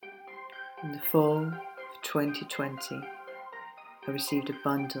In the fall of 2020, I received a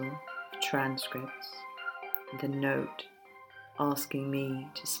bundle of transcripts and a note asking me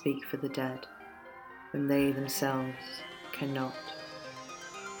to speak for the dead when they themselves cannot.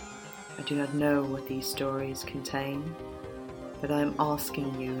 I do not know what these stories contain, but I am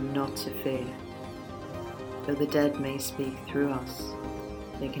asking you not to fear. Though the dead may speak through us,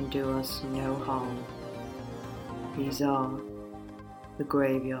 they can do us no harm. These are the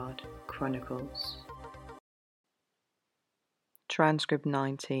Graveyard Chronicles. Transcript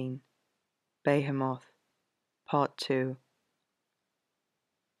 19, Behemoth, Part 2,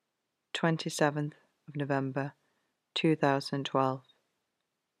 27th of November, 2012.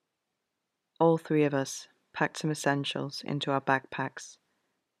 All three of us packed some essentials into our backpacks,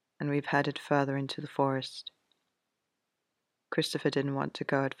 and we've headed further into the forest. Christopher didn't want to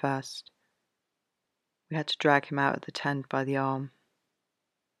go at first. We had to drag him out of the tent by the arm.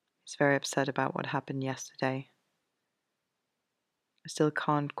 He's very upset about what happened yesterday. I still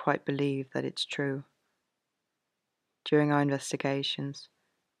can't quite believe that it's true. During our investigations,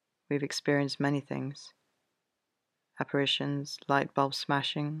 we've experienced many things. Apparitions, light bulb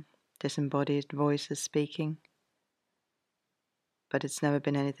smashing, disembodied voices speaking. But it's never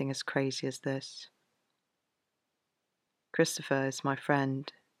been anything as crazy as this. Christopher is my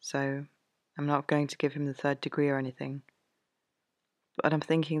friend, so I'm not going to give him the third degree or anything. But I'm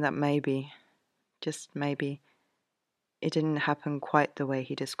thinking that maybe, just maybe, it didn't happen quite the way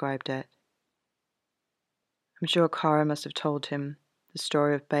he described it. I'm sure Kara must have told him the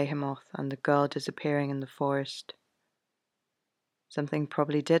story of Behemoth and the girl disappearing in the forest. Something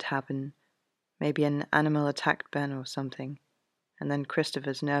probably did happen. Maybe an animal attacked Ben or something, and then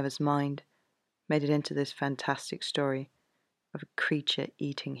Christopher's nervous mind made it into this fantastic story of a creature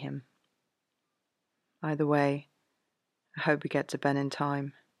eating him. Either way, I hope we get to Ben in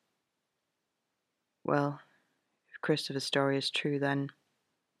time. Well, if Christopher's story is true, then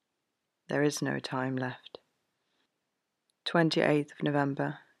there is no time left. 28th of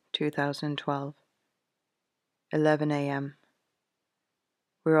November, 2012, 11 a.m.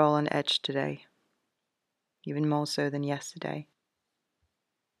 We're all on edge today, even more so than yesterday.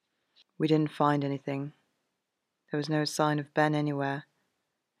 We didn't find anything. There was no sign of Ben anywhere,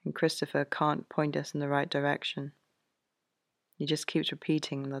 and Christopher can't point us in the right direction. He just keeps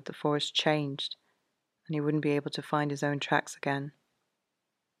repeating that the forest changed and he wouldn't be able to find his own tracks again.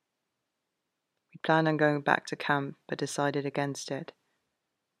 We planned on going back to camp, but decided against it.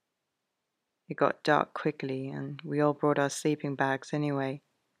 It got dark quickly, and we all brought our sleeping bags anyway,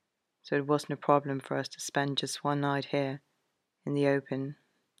 so it wasn't a problem for us to spend just one night here, in the open,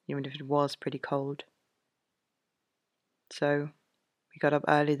 even if it was pretty cold. So, we got up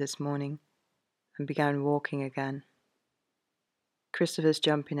early this morning and began walking again. Christopher's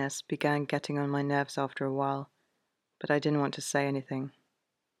jumpiness began getting on my nerves after a while, but I didn't want to say anything.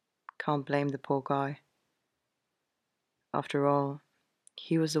 Can't blame the poor guy. After all,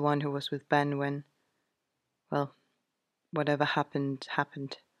 he was the one who was with Ben when, well, whatever happened,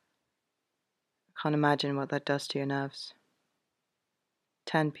 happened. I can't imagine what that does to your nerves.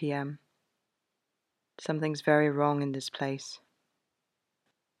 10 p.m. Something's very wrong in this place.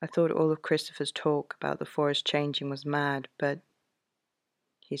 I thought all of Christopher's talk about the forest changing was mad, but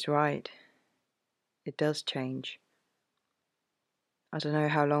he's right. It does change. I don't know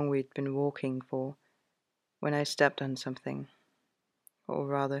how long we'd been walking for when I stepped on something, or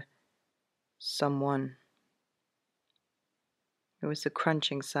rather, someone. It was the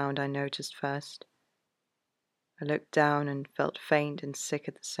crunching sound I noticed first. I looked down and felt faint and sick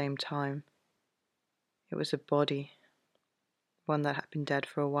at the same time. It was a body, one that had been dead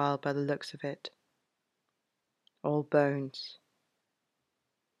for a while by the looks of it. All bones.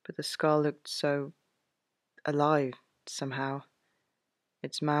 But the skull looked so alive somehow,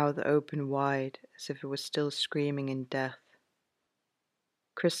 its mouth open wide as if it was still screaming in death.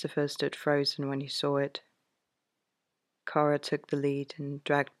 Christopher stood frozen when he saw it. Kara took the lead and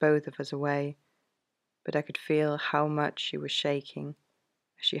dragged both of us away, but I could feel how much she was shaking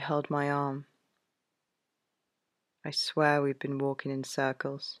as she held my arm. I swear we've been walking in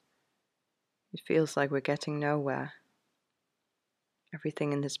circles. It feels like we're getting nowhere.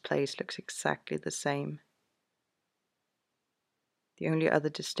 Everything in this place looks exactly the same. The only other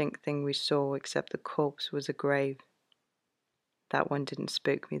distinct thing we saw except the corpse was a grave. That one didn't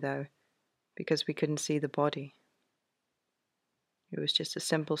spook me though, because we couldn't see the body. It was just a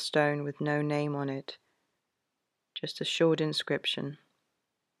simple stone with no name on it, just a short inscription.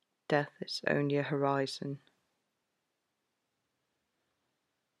 Death is only a horizon.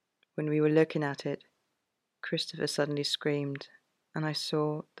 When we were looking at it, Christopher suddenly screamed, and I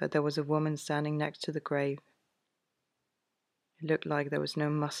saw that there was a woman standing next to the grave. It looked like there was no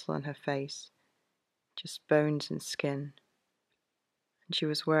muscle on her face, just bones and skin, and she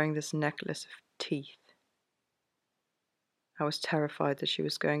was wearing this necklace of teeth. I was terrified that she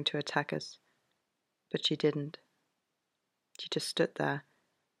was going to attack us, but she didn't. She just stood there,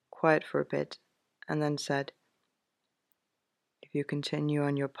 quiet for a bit, and then said, "If you continue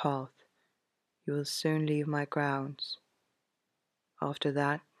on your path, you will soon leave my grounds. After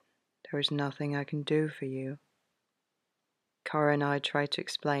that, there is nothing I can do for you." Kara and I tried to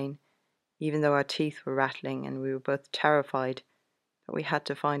explain, even though our teeth were rattling and we were both terrified, that we had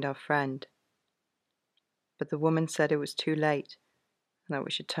to find our friend. But the woman said it was too late and that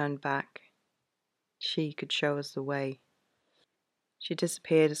we should turn back. She could show us the way. She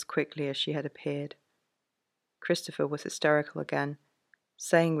disappeared as quickly as she had appeared. Christopher was hysterical again,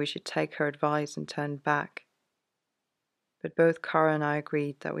 saying we should take her advice and turn back. But both Kara and I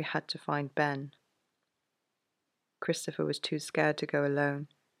agreed that we had to find Ben. Christopher was too scared to go alone,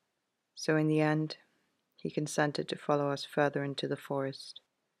 so in the end, he consented to follow us further into the forest.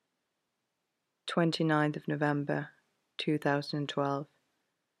 29th of November, 2012,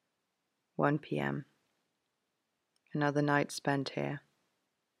 1 p.m. Another night spent here.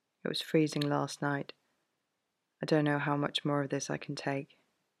 It was freezing last night. I don't know how much more of this I can take.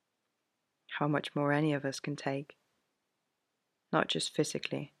 How much more any of us can take. Not just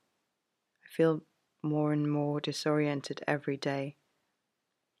physically. I feel more and more disoriented every day.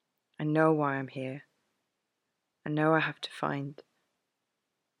 I know why I'm here. I know I have to find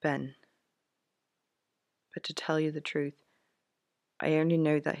Ben. But to tell you the truth, I only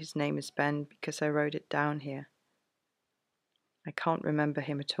know that his name is Ben because I wrote it down here. I can't remember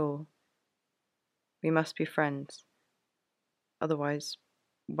him at all. We must be friends. Otherwise,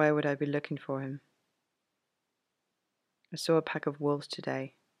 why would I be looking for him? I saw a pack of wolves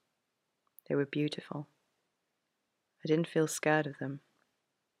today. They were beautiful. I didn't feel scared of them.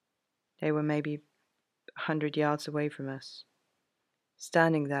 They were maybe 100 yards away from us,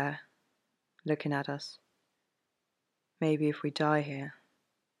 standing there, looking at us. Maybe if we die here,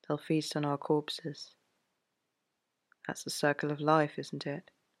 they'll feast on our corpses. That's the circle of life, isn't it?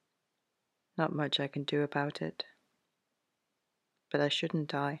 Not much I can do about it. But I shouldn't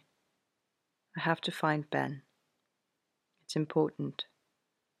die. I have to find Ben. It's important.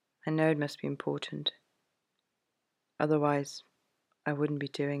 I know it must be important. Otherwise, I wouldn't be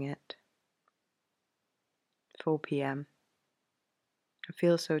doing it. 4 p.m. I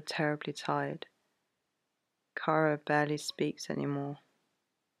feel so terribly tired. Kara barely speaks anymore.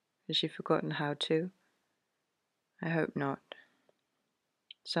 Has she forgotten how to? I hope not.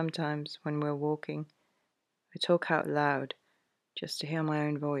 Sometimes when we're walking, I talk out loud just to hear my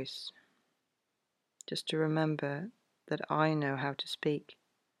own voice, just to remember that I know how to speak,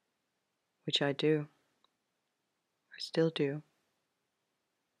 which I do. I still do.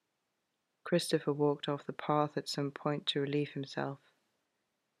 Christopher walked off the path at some point to relieve himself.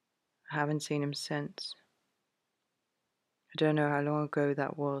 I haven't seen him since. I don't know how long ago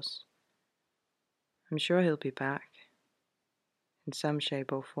that was. I'm sure he'll be back, in some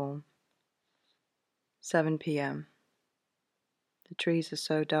shape or form. 7 p.m. The trees are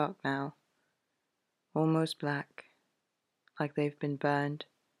so dark now, almost black, like they've been burned.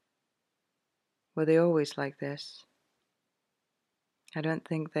 Were they always like this? I don't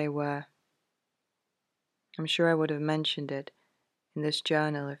think they were. I'm sure I would have mentioned it in this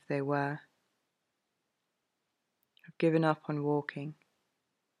journal if they were. I've given up on walking.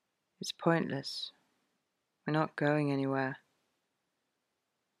 It's pointless. We're not going anywhere.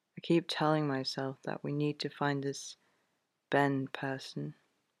 I keep telling myself that we need to find this Ben person,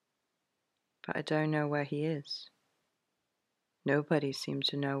 but I don't know where he is. Nobody seems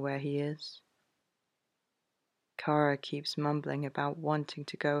to know where he is. Kara keeps mumbling about wanting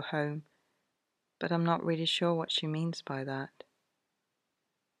to go home, but I'm not really sure what she means by that.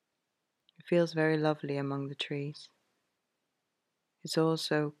 It feels very lovely among the trees. It's all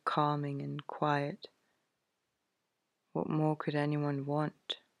so calming and quiet. What more could anyone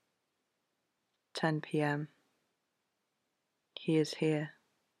want? 10 p.m. He is here.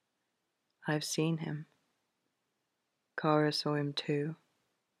 I've seen him. Kara saw him too.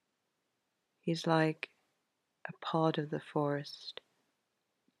 He's like a part of the forest,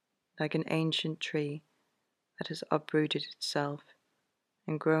 like an ancient tree that has uprooted itself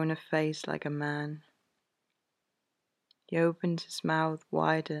and grown a face like a man. He opens his mouth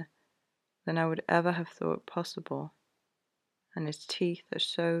wider than I would ever have thought possible, and his teeth are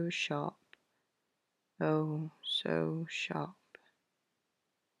so sharp, oh, so sharp,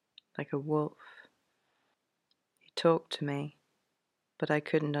 like a wolf. He talked to me, but I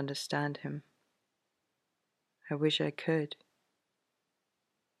couldn't understand him. I wish I could.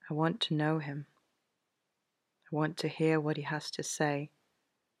 I want to know him. I want to hear what he has to say.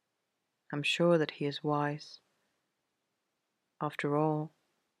 I'm sure that he is wise. After all,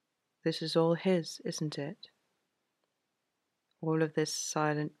 this is all his, isn't it? All of this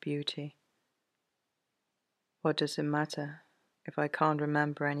silent beauty. What does it matter if I can't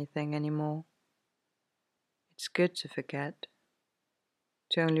remember anything anymore? It's good to forget,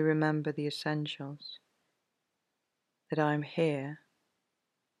 to only remember the essentials. That I'm here,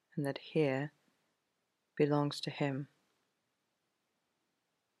 and that here belongs to him.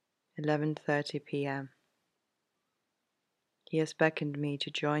 11:30 p.m. He has beckoned me to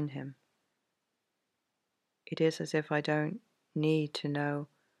join him. It is as if I don't need to know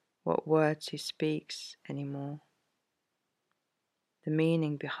what words he speaks anymore. The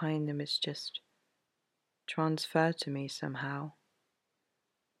meaning behind them is just transferred to me somehow.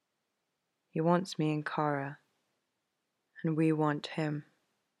 He wants me and Kara, and we want him,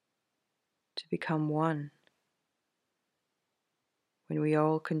 to become one. When we are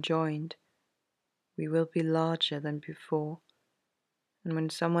all conjoined, we will be larger than before, and when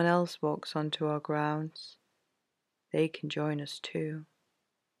someone else walks onto our grounds, they can join us too.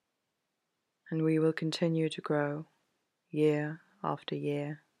 And we will continue to grow, year after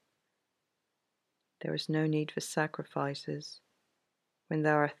year. There is no need for sacrifices when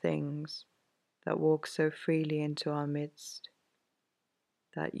there are things that walk so freely into our midst,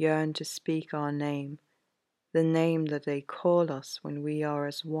 that yearn to speak our name, the name that they call us when we are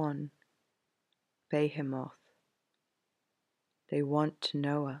as one, Behemoth. They want to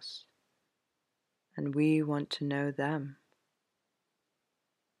know us, and we want to know them.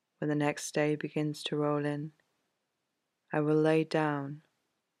 When the next day begins to roll in, I will lay down,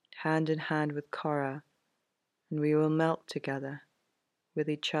 hand in hand with Cora, and we will melt together, with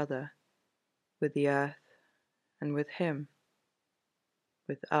each other, with the earth, and with him,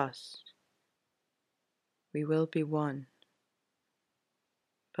 with us. We will be one.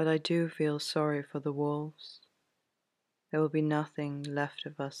 But I do feel sorry for the wolves. There will be nothing left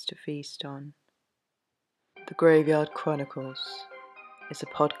of us to feast on. The Graveyard Chronicles is a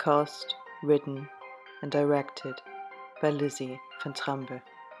podcast written and directed by Lizzie van Trambe.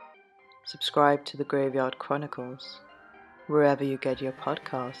 Subscribe to the Graveyard Chronicles wherever you get your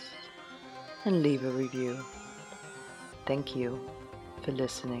podcasts and leave a review. Thank you for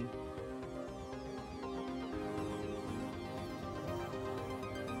listening.